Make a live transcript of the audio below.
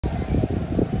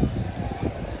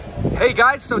Hey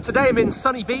guys, so today I'm in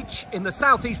Sunny Beach in the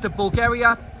southeast of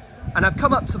Bulgaria, and I've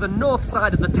come up to the north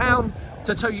side of the town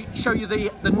to show you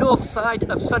the north side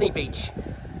of Sunny Beach.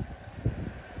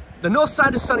 The north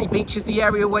side of Sunny Beach is the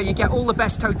area where you get all the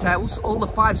best hotels. All the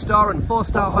 5-star and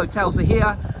 4-star hotels are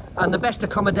here, and the best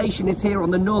accommodation is here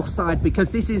on the north side because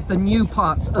this is the new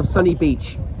part of Sunny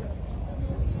Beach.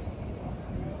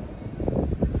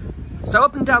 So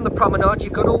up and down the promenade,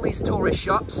 you've got all these tourist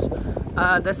shops.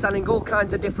 They're selling all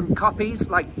kinds of different copies.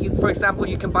 Like, for example,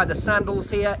 you can buy the sandals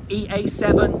here,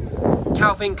 EA7,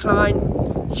 Calvin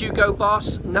Klein, Hugo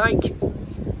Boss, Nike.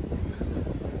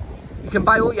 You can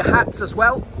buy all your hats as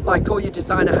well, like all your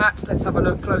designer hats. Let's have a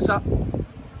look close up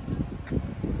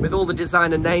with all the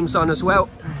designer names on as well.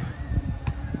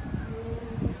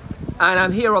 And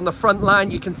I'm here on the front line.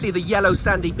 You can see the yellow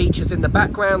sandy beaches in the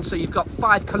background. So you've got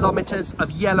 5 kilometers of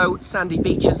yellow sandy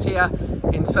beaches here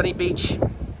in Sunny Beach.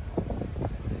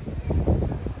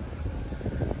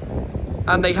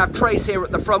 And they have trays here at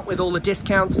the front with all the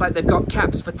discounts. Like, they've got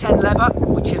caps for 10 leather,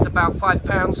 which is about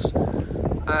 £5.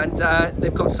 And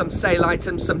they've got some sale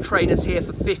items, some trainers here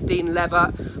for 15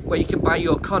 leather, where you can buy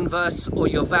your Converse or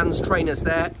your Vans trainers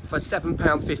there for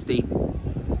 £7.50.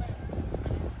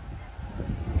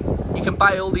 You can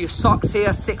buy all your socks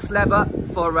here, 10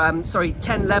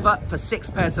 leather for 6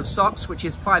 pairs of socks, which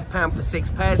is £5 for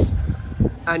 6 pairs.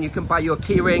 And you can buy your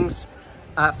key rings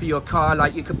for your car.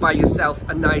 Like, you could buy yourself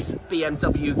a nice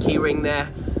BMW key ring there.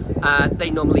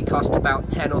 They normally cost about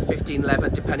 10 or 15 leather,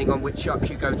 depending on which shop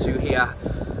you go to here.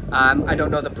 I don't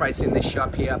know the price in this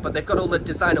shop here, but they've got all the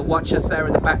designer watches there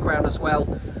in the background as well.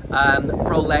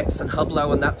 Rolex and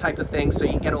Hublot and that type of thing, so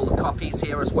you can get all the copies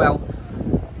here as well.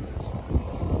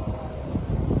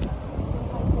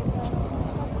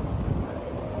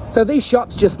 So these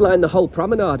shops just line the whole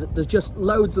promenade. There's just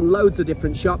loads and loads of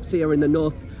different shops here in the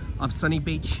north of Sunny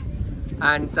Beach.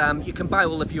 And you can buy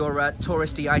all of your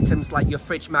touristy items, like your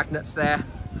fridge magnets there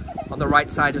on the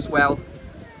right side as well.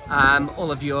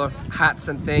 All of your hats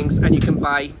and things. And you can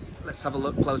buy, let's have a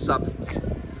look close up.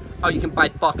 Oh, you can buy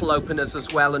bottle openers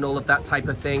as well and all of that type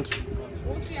of thing.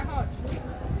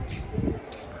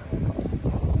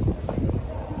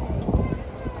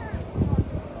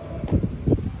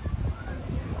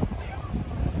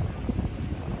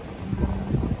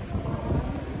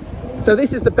 So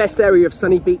this is the best area of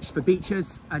Sunny Beach for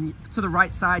beaches, and to the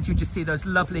right side you just see those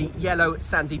lovely yellow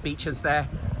sandy beaches there.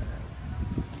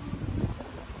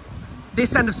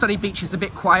 This end of Sunny Beach is a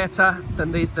bit quieter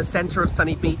than the center of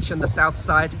Sunny Beach and the south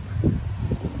side,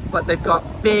 but they've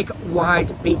got big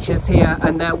wide beaches here,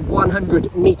 and they're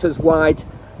 100 meters wide.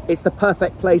 It's the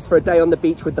perfect place for a day on the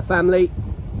beach with the family.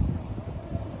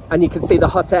 And you can see the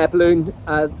hot air balloon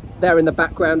there in the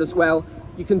background as well.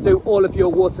 You can do all of your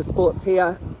water sports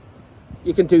here.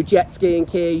 You can do jet skiing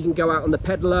here, you can go out on the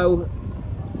pedalo,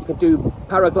 you can do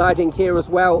paragliding here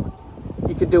as well.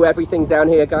 You can do everything down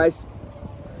here, guys.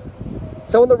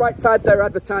 So on the right side, they're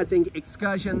advertising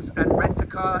excursions and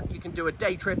rent-a-car. You can do a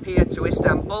day trip here to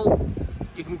Istanbul.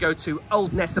 You can go to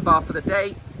Old Nesebar for the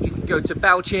day. You can go to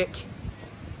Belgic.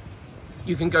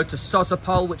 You can go to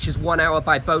Sozopol, which is 1 hour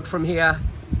by boat from here.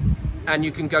 And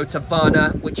you can go to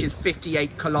Varna, which is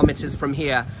 58 kilometers from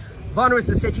here. Varna is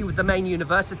the city with the main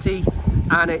university,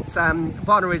 and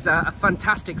Varna is a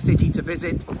fantastic city to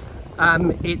visit.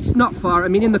 It's not far. I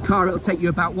mean, in the car it'll take you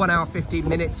about 1 hour 15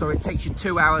 minutes, or it takes you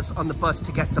 2 hours on the bus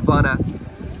to get to Varna.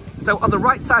 So on the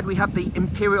right side we have the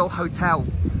Imperial Hotel,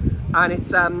 and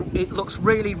it looks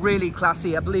really, really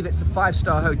classy. I believe it's a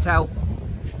 5-star hotel.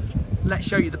 Let's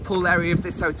show you the pool area of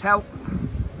this hotel.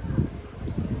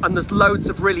 And there's loads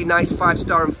of really nice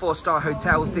 5-star and 4-star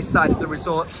hotels this side of the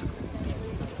resort.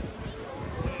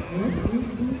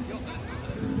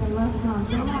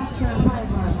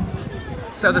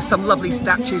 So there's some lovely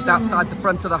statues outside the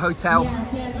front of the hotel.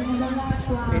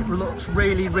 It looks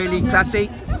really, really classy.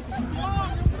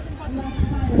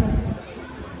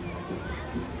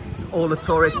 It's all the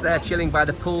tourists there chilling by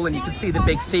the pool, and you can see the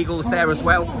big seagulls there as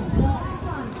well.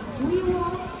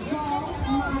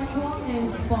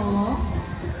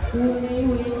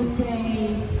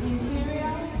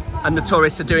 And the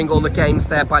tourists are doing all the games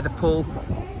there by the pool.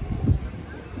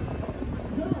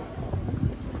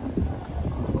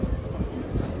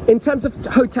 In terms of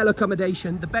hotel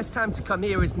accommodation, the best time to come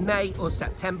here is May or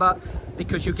September,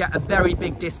 because you get a very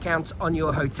big discount on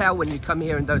your hotel when you come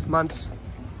here in those months.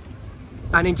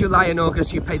 And in July and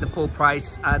August, you pay the full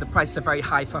price. The prices are very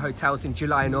high for hotels in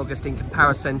July and August in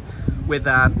comparison with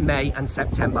May and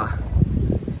September.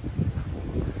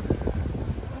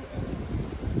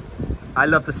 I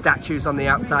love the statues on the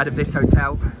outside of this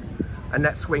hotel. And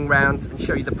let's swing round and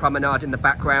show you the promenade in the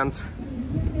background.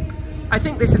 I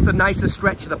think this is the nicest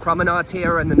stretch of the promenade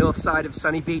here on the north side of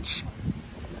Sunny Beach.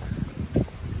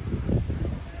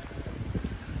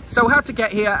 So how to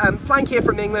get here? Flying here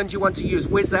from England, you want to use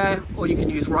Wizz Air, or you can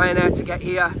use Ryanair to get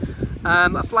here.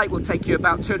 A flight will take you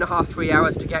about 2.5 to 3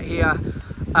 hours to get here.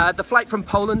 The flight from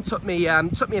Poland took me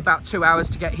about 2 hours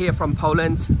to get here from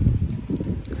Poland.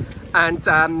 And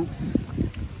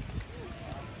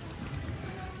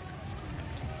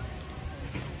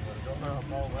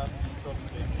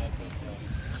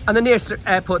the nearest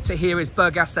airport to here is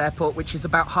Burgas Airport, which is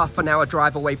about half an hour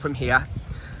drive away from here.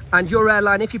 And your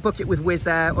airline, if you book it with Wizz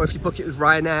Air or if you book it with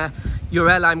Ryanair, your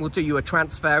airline will do you a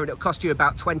transfer, and it'll cost you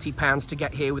about £20 to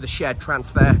get here with a shared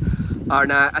transfer.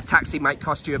 And a taxi might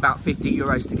cost you about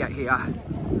 €50 to get here.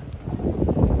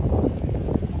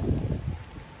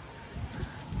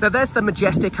 So there's the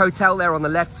Majestic Hotel there on the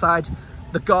left side.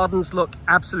 The gardens look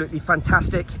absolutely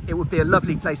fantastic. It would be a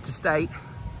lovely place to stay.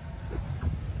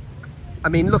 I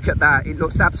mean, look at that. It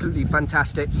looks absolutely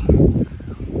fantastic.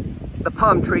 The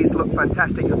palm trees look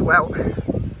fantastic as well.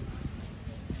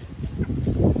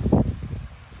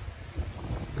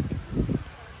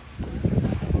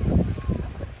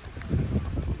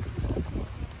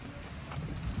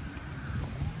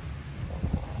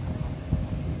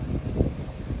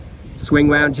 Swing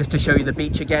round just to show you the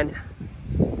beach again.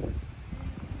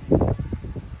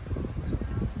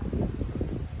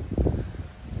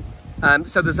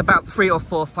 So there's about 3 or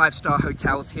 4 5-star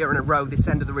hotels here in a row this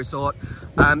end of the resort.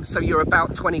 So you're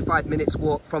about 25 minutes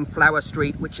walk from Flower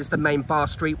Street, which is the main bar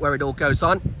street where it all goes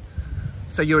on.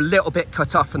 So you're a little bit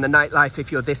cut off from the nightlife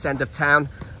if you're this end of town.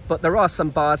 But there are some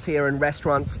bars here and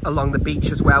restaurants along the beach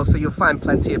as well. So you'll find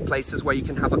plenty of places where you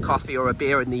can have a coffee or a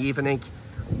beer in the evening.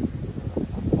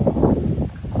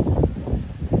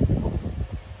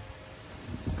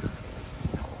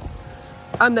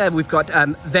 And then we've got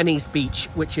Venice Beach,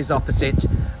 which is opposite,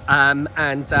 and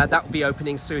that will be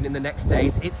opening soon in the next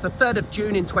days. It's the 3rd of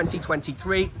June in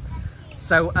 2023,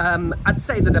 so I'd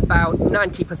say that about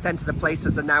 90% of the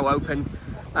places are now open.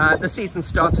 The season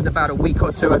started about a week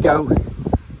or 2 ago.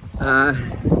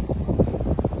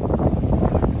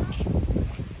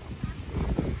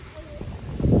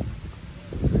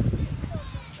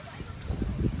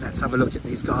 Let's have a look at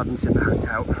these gardens in the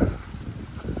hotel.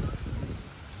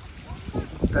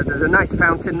 There's a nice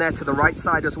fountain there to the right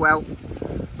side as well.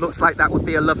 Looks like that would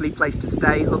be a lovely place to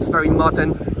stay. It looks very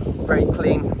modern, very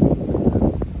clean.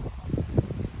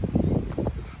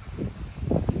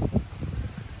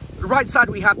 The right side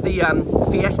we have the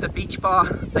Fiesta Beach Bar.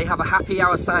 They have a happy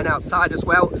hour sign outside as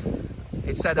well.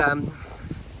 It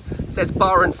says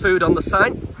bar and food on the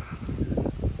sign.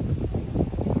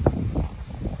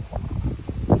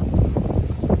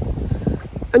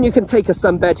 And you can take a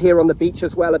sunbed here on the beach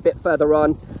as well, a bit further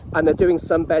on, and they're doing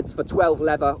sunbeds for 12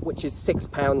 leather, which is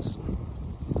 £6.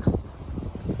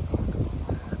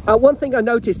 One thing I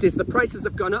noticed is the prices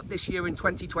have gone up this year in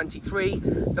 2023.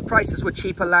 The prices were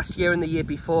cheaper last year and the year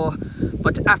before,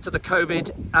 but after the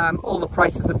COVID, all the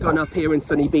prices have gone up here in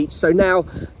Sunny Beach. So now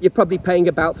you're probably paying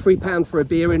about £3 for a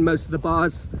beer in most of the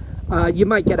bars. You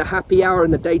might get a happy hour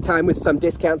in the daytime with some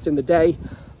discounts in the day,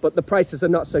 but the prices are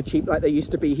not so cheap like they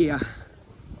used to be here.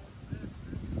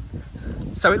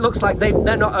 So it looks like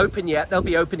they're not open yet. They'll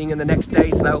be opening in the next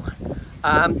days though.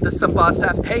 There's some bar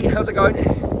staff. Hey, how's it going?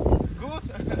 Good.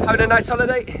 Having a nice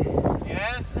holiday?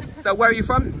 Yes. So where are you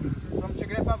from? From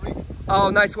Czech Republic. Oh,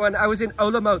 nice one. I was in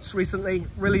Olomouc recently.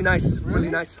 Really nice, really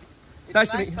nice. It's Nice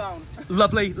to nice meet you. town.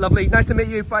 Lovely, lovely. Nice to meet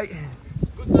you. Bye.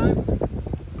 Good time.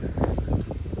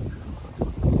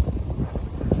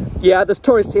 Yeah, there's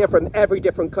tourists here from every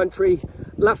different country.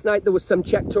 Last night there was some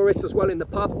Czech tourists as well in the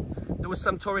pub. There was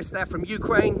some tourists there from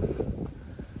Ukraine.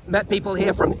 Met people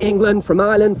here from England, from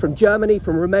Ireland, from Germany,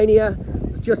 from Romania.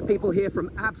 There's just people here from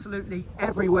absolutely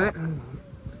everywhere.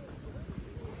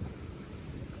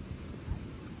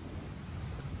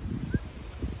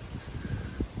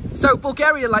 So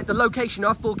Bulgaria, like the location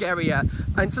of Bulgaria,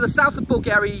 and to the south of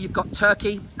Bulgaria you've got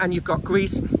Turkey and you've got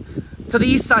Greece. To the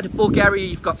east side of Bulgaria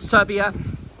you've got Serbia.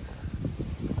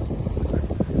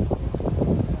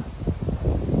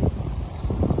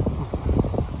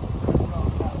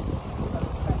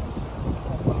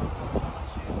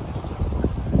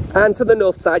 And to the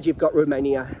north side you've got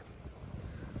Romania.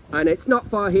 And it's not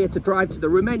far here to drive to the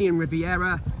Romanian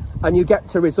Riviera, and you get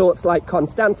to resorts like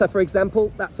Constanta, for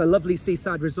example. That's a lovely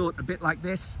seaside resort, a bit like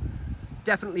this.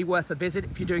 Definitely worth a visit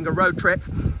if you're doing a road trip.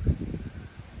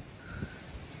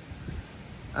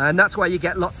 And that's why you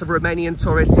get lots of Romanian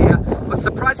tourists here. But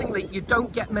surprisingly, you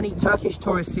don't get many Turkish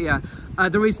tourists here.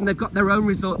 The reason they've got their own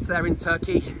resorts there in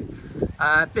Turkey.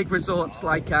 Big resorts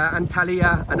like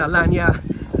Antalya and Alanya.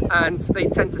 and they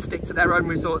tend to stick to their own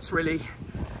resorts really.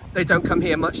 They don't come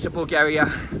here much to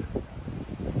Bulgaria.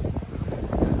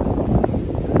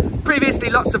 Previously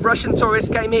lots of Russian tourists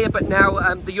came here, but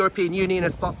now the European Union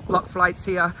has blocked flights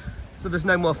here, so there's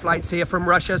no more flights here from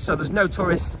Russia. So there's no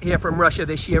tourists here from Russia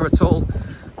this year at all,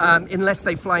 unless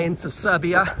they fly into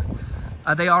Serbia.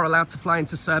 They are allowed to fly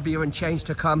into Serbia and change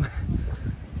to come,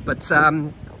 but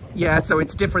yeah, so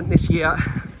it's different this year.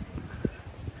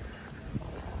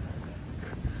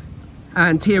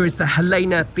 And here is the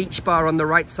Helena Beach Bar on the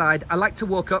right side. I like to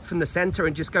walk up from the center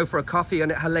and just go for a coffee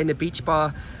on at Helena Beach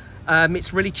Bar.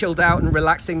 It's really chilled out and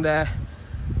relaxing there.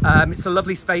 It's a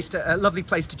lovely place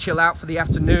to chill out for the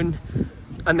afternoon,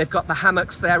 and they've got the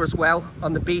hammocks there as well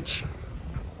on the beach.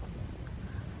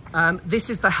 This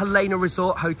is the Helena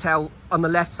Resort Hotel on the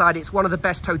left side. It's one of the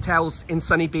best hotels in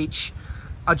Sunny Beach.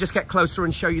 I'll just get closer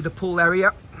and show you the pool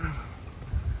area.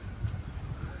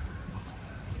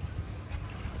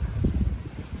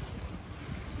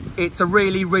 It's a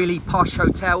really, really posh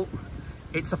hotel.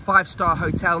 It's a 5-star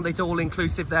hotel, and they do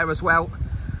all-inclusive there as well.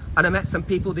 And I met some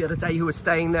people the other day who were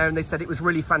staying there, and they said it was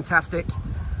really fantastic.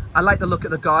 I like the look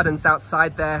at the gardens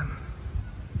outside there.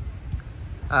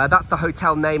 That's the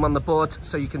hotel name on the board,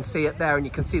 so you can see it there, and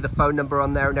you can see the phone number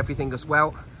on there and everything as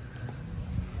well.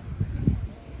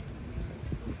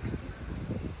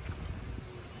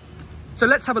 So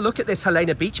let's have a look at this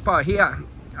Helena Beach Bar here.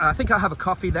 I think I'll have a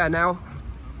coffee there now.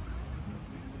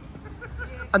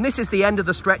 And this is the end of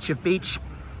the stretch of beach.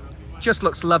 Just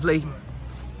looks lovely.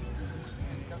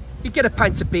 You get a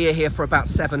pint of beer here for about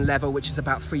 7 level, which is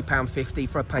about £3.50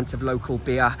 for a pint of local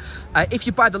beer. If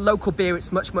you buy the local beer,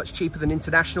 it's much, much cheaper than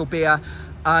international beer.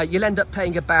 You'll end up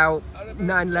paying about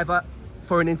 9 lever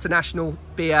for an international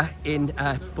beer in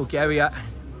Bulgaria.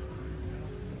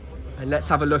 And let's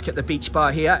have a look at the beach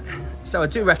bar here. So I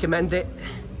do recommend it.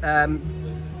 There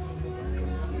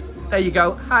you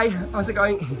go. Hi, how's it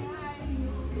going?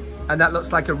 And that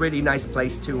looks like a really nice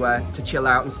place to chill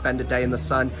out and spend a day in the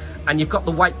sun. And you've got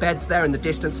the white beds there in the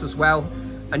distance as well,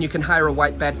 and you can hire a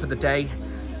white bed for the day.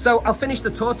 So I'll finish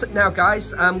the tour now,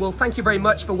 guys. Well, thank you very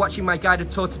much for watching my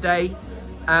guided tour today,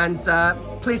 and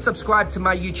please subscribe to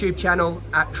my YouTube channel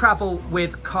at Travel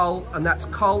with Col, and that's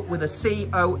Col with a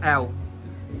C-O-L.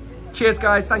 Cheers,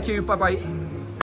 guys. Thank you. Bye-bye.